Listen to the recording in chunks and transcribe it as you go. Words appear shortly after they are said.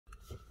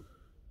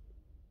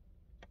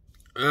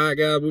Alright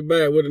guys, we're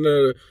back with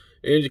another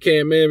Engine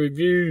Can Man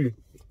review.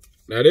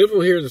 Now this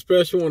one here is a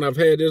special one. I've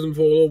had this one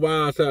for a little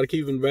while. I decided to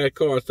keep it in the back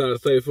car. I decided to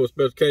save for a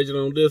special occasion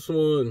on this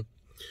one.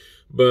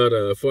 But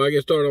before I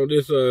get started on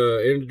this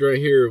energy drink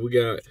here, we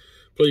got,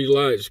 please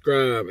like,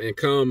 subscribe, and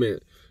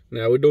comment.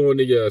 Now we're doing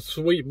the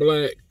Sweet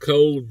Black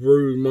Cold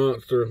Brew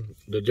Monster,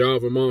 the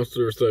Java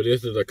Monster. So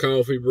this is a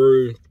coffee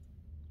brew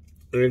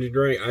energy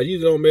drink. I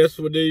usually don't mess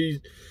with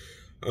these.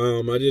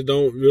 I just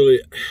don't really,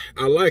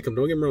 I like them.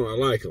 Don't get me wrong, I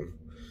like them.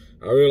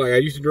 I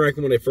used to drink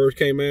them when they first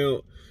came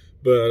out,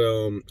 but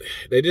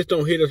they just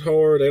don't hit as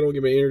hard. They don't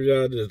get me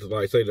energized as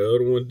like say the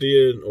other ones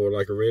did, or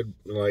like a red.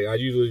 Like I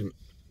usually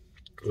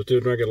was still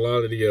drinking a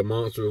lot of the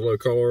Monsters low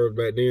carb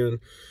back then,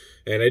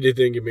 and they just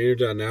didn't get me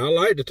energized. Now I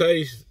like the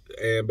taste,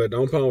 but the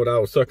only problem with I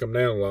would suck them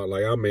down a lot.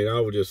 Like I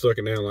was just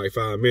sucking down like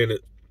 5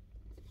 minutes,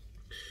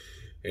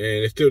 and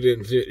it still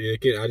didn't.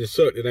 I just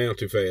sucked it down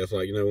too fast.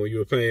 Like when you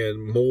were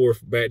paying more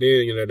back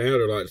then, now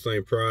they're like the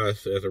same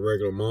price as a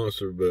regular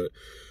Monster, but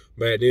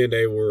back then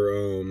they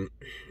were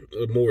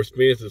more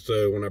expensive,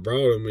 so when I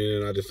brought them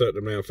in, I just sucked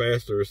them down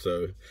faster.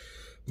 So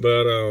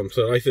like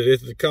I said,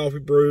 this is a coffee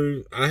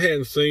brew. I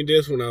hadn't seen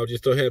this one. I was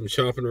just still having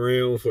chopping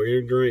around for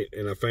energy drink,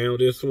 and I found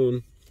this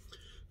one,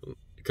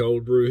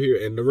 cold brew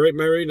here. And the main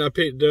reason I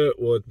picked it up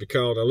was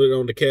because I looked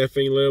on the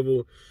caffeine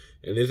level,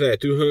 and it's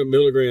at 200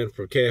 milligrams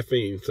per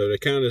caffeine. So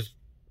that kind of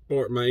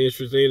sparked my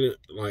interest in it.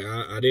 Like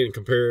I didn't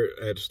compare it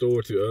at the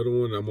store to the other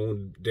one. I'm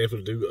gonna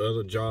definitely do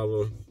other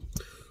Java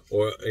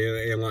or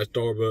and like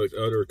Starbucks,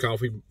 other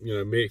coffee,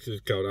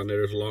 mixes, because I know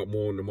there's a lot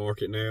more on the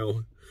market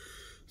now.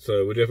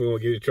 So we're definitely gonna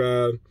give it a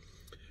try.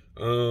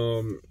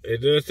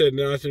 It does say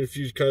nice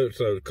infused coat,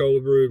 so the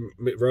cold brew,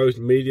 roast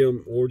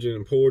medium, origin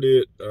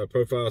imported,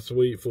 profile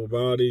sweet, full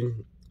body.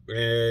 And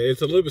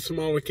it's a little bit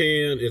smaller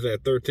can. It's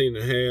at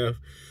 13.5.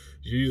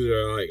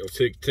 Usually like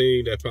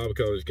 16. That's probably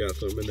because it's got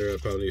something in there. I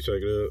probably need to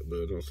check it up, but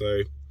it don't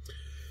say.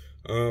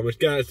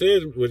 It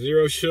says with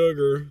 0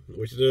 sugar,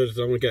 which does, it's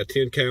only got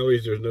 10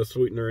 calories. There's no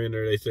sweetener in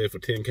there. They said for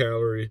 10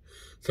 calories.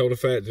 Total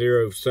fat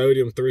 0,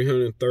 sodium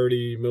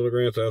 330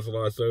 milligrams. So that's a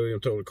lot of sodium.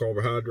 Total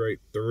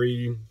carbohydrate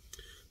 3.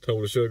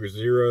 Total sugar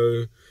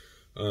 0.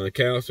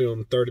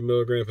 Calcium 30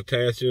 milligrams.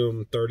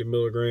 Potassium 30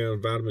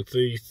 milligrams. Vitamin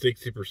C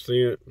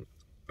 60%.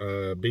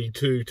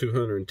 B2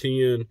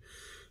 210.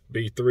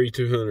 B3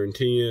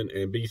 210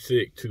 and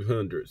B6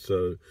 200.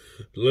 So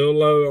a little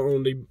low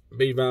on the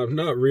B vitamins,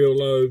 not real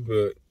low,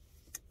 but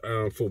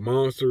for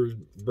Monster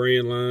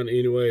brand line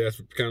anyway,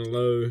 that's kind of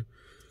low.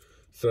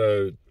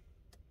 So,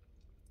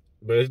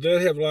 but it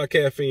does have a lot of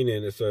caffeine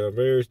in it, so I'm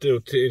very still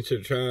tempted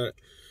to try it.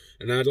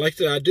 And like I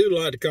said, I do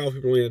like the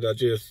coffee blends. I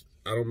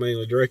don't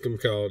mainly drink them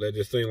because they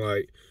just seem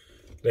like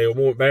they were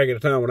more, back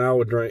at the time when I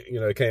would drink,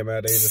 it came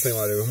out, they just seemed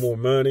like there was more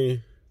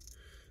money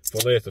for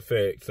less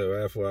effect. So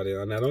that's why I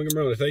did. Now don't get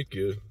me wrong, they taste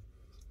good.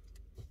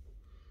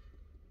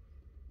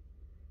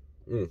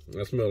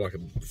 That smells like a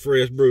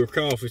fresh brew of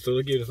coffee, so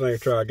let's give this thing a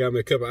try. I got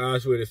me a cup of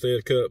ice with it. Said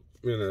a cup,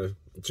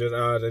 just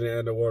ice. I didn't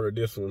add no water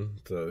to this one.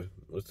 So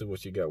let's see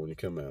what you got when you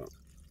come out.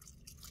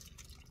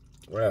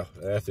 Wow,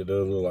 that actually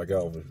does look like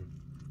coffee.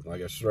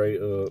 Like a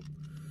straight up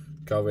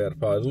coffee out of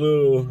pot. It's a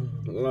little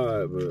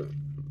light, but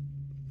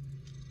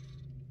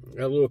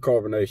got a little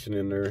carbonation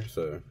in there,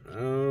 so I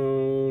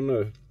don't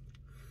know.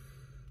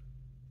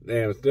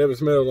 Damn, it definitely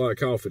smells like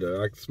coffee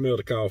though. I can smell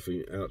the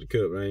coffee out the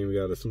cup. I ain't even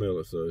got to smell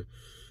it, so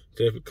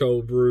definitely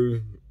cold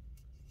brew.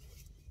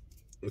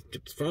 Let's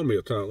get the foam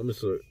meal top. Let me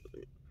see.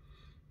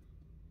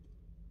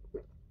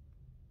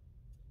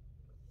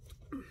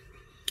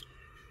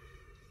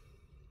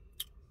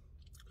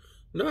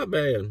 Not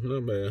bad,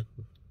 not bad.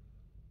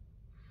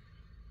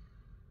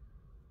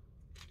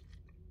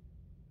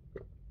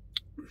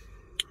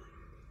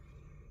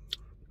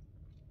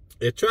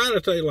 It's trying to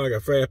taste like a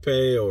frappe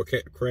or a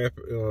crap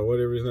or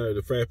whatever it's named,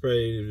 the frappe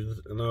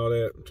and all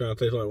that. I'm trying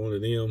to taste like one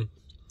of them.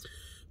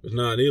 It's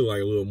not. It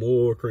like a little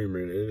more creamer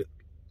in it.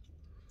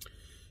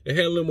 It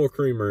had a little more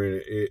creamer in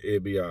it.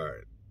 It'd be all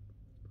right.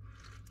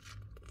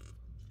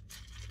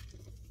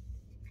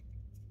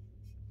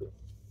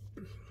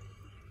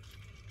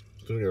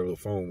 Still got a little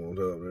foam on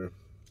top there.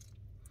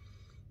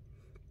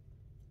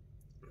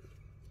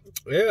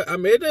 Yeah, I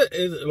mean,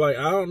 it's like,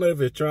 I don't know if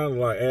it's trying to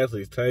like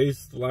actually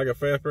taste like a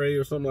frappe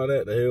or something like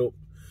that to help.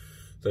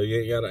 So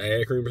you ain't got to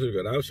add creamer to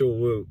it. I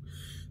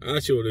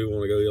sure do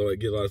want to go like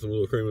get like some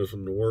little creamers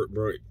from the work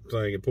break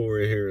thing and pour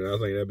in here, and I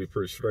think that'd be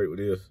pretty straight with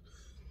this.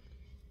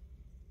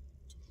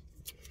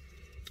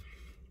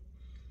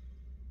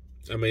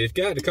 I mean, it's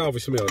got the coffee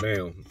smell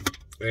down,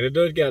 and it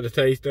does got the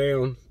taste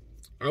down.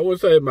 I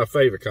wouldn't say it's my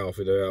favorite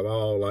coffee though. Of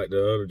all like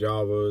the other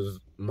Javas,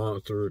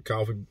 Monster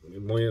coffee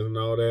blends and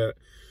all that.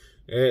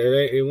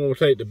 It won't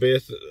take the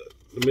best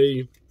to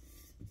me,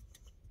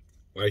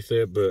 like I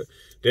said, but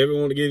definitely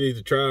want to give these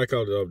a try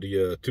because of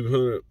the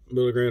 200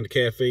 milligrams of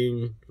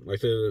caffeine, like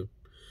I said.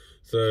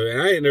 So,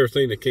 and I ain't never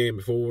seen the can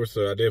before,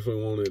 so I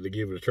definitely wanted to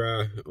give it a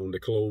try on the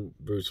cold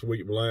brew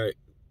Sweet Black.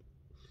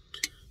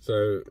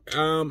 So,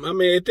 I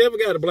mean, it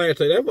definitely got a black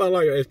taste. That's why I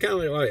like it. It's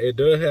kind of like, it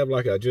does have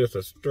like just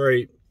a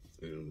straight,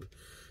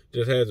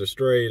 just has a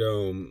straight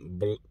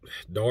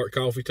dark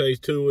coffee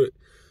taste to it.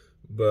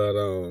 But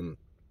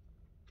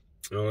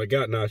I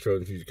got nitro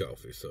infused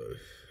coffee, so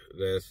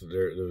that's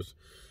there.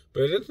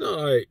 But it's not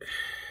like,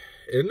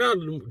 it's not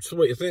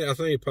sweet. I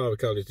think probably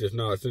because it's just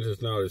not, since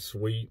it's not as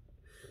sweet,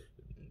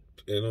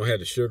 and it don't have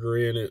the sugar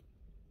in it.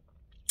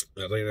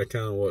 I think that's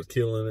kind of what's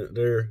killing it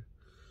there.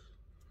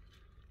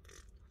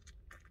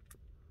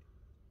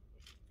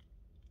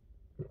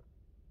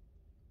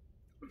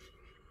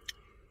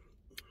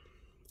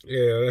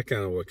 Yeah, that's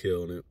kind of what's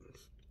killing it.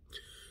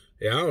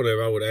 Yeah, I don't know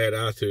if I would add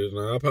ice to it.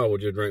 No, I probably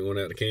would just drink one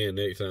out of the can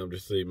next time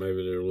just to see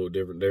maybe they're a little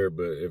different there.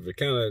 But if it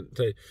kind of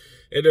tastes,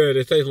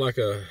 it tastes like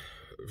a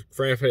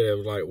Frappe had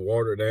like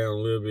watered down a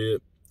little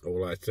bit,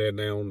 or like sat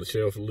down on the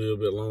shelf a little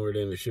bit longer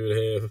than it should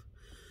have.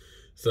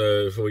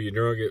 So before you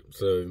drunk it,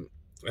 so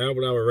I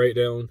would rate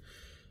that one.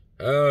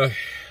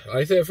 Like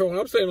I said, from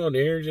I'm saying on the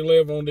energy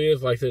level on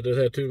this, like I said, it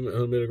had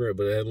 200 milligrams,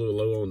 but it had a little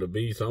low on the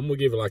B, so I'm gonna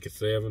give it like a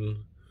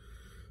 7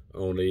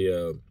 on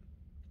the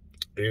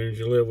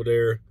energy level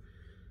there.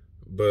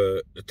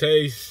 But the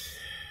taste,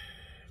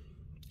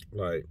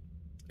 like,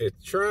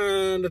 it's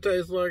trying to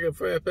taste like a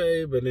Frappe,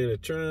 but then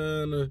it's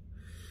trying to,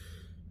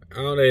 I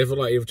don't know, it's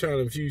like it's trying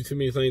to infuse too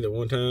many things at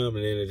one time,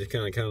 and then it just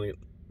kind of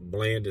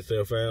blend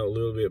itself out a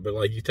little bit. But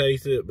like you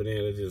taste it, but then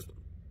it just,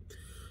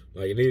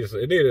 like it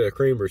needed a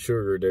cream or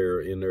sugar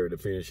in there to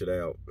finish it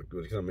out.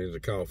 Because I mean, it's a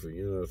coffee,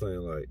 you know what I'm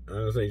saying? Like, I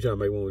don't think you're trying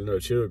to make one with no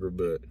sugar,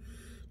 but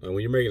like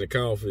when you're making a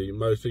coffee,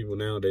 most people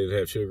nowadays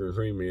have sugar and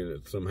cream in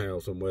it somehow,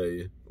 some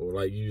way, or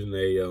like using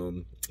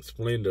a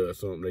Splenda or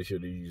something they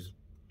should use.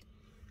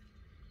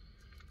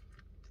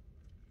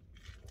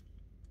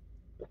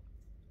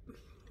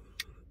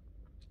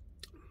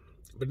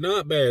 But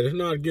not bad. It's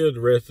not good. The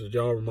rest of the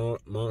Java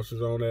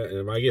Monsters on that.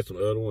 And if I get some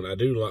other one, I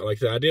do like I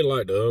said, I did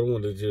like the other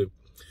one. It's just,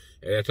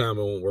 at that time,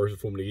 it won't worth it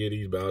for me to get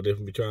these, but I'll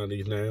definitely be trying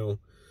these now.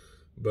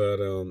 But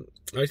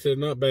like I said,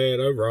 not bad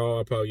overall.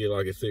 I'll probably get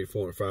like a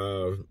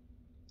 6.5.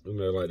 You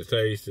know, like the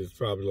taste is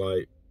probably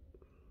like,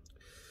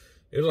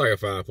 it's like a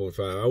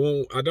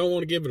 5.5. I don't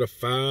want to give it a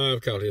 5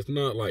 because it's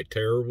not like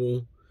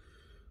terrible,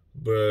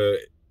 but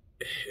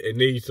it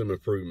needs some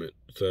improvement.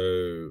 So,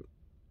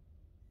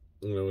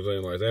 you know what I'm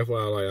saying? Like, that's why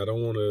I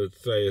don't want to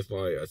say it's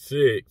like a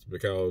 6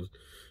 because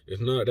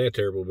it's not that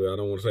terrible, but I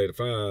don't want to say the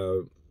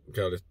 5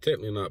 because it's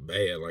technically not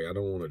bad. Like, I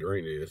don't want to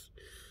drink this.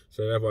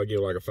 So that's why I give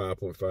like a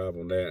 5.5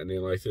 on that. And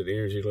then, like I said, the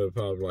energy level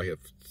probably like a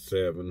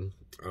 7,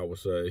 I would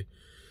say.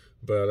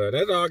 But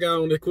that's all I got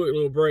on this quick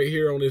little break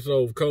here on this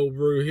old cold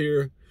brew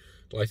here.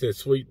 Like I said,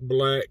 Sweet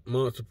Black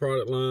Monster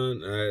product line.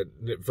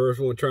 The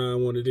first one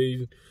trying one of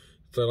these.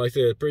 So like I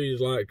said,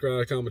 please like,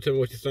 try, comment, tell me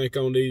what you think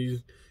on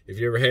these. If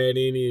you ever had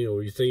any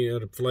or you see any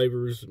other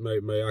flavors,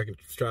 maybe I can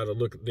try to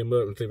look them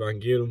up and see if I can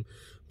get them.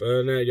 But other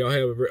than that, y'all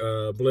have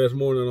a blessed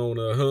morning on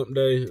a hump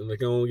day. And let's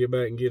go on and get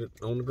back and get it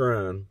on the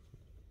grind.